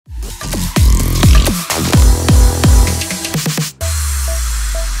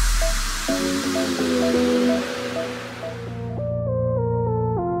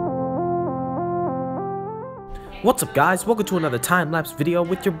What's up guys, welcome to another time-lapse video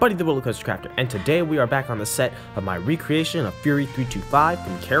with your buddy the Roller Coaster Crafter, and today we are back on the set of my recreation of Fury 325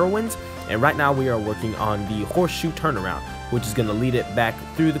 from Carowinds, and right now we are working on the horseshoe turnaround, which is going to lead it back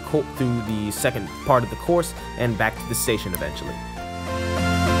through the second part of the course and back to the station eventually.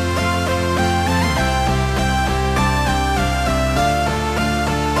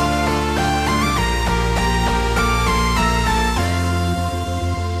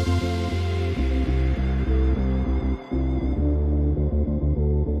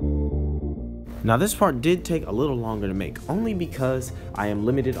 Now this part did take a little longer to make, only because I am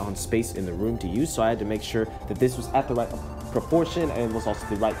limited on space in the room to use, so I had to make sure that this was at the right proportion and was also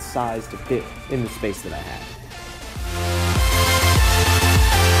the right size to fit in the space that I had.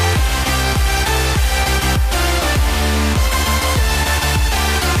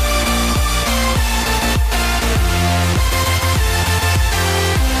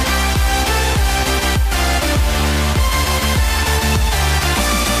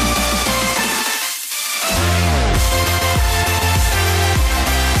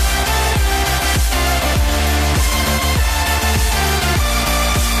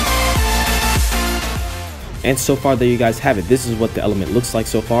 And so far, there you guys have it. This is what the element looks like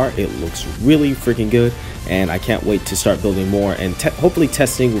so far. It looks really freaking good, and I can't wait to start building more, and hopefully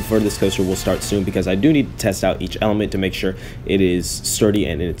testing for this coaster will start soon, because I do need to test out each element to make sure it is sturdy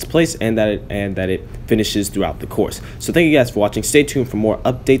and in its place, and that it finishes throughout the course. So thank you guys for watching. Stay tuned for more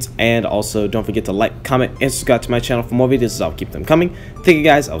updates, and also don't forget to like, comment, and subscribe to my channel for more videos, as I'll keep them coming. Thank you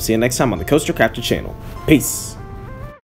guys. I'll see you next time on the Coaster Crafter channel. Peace.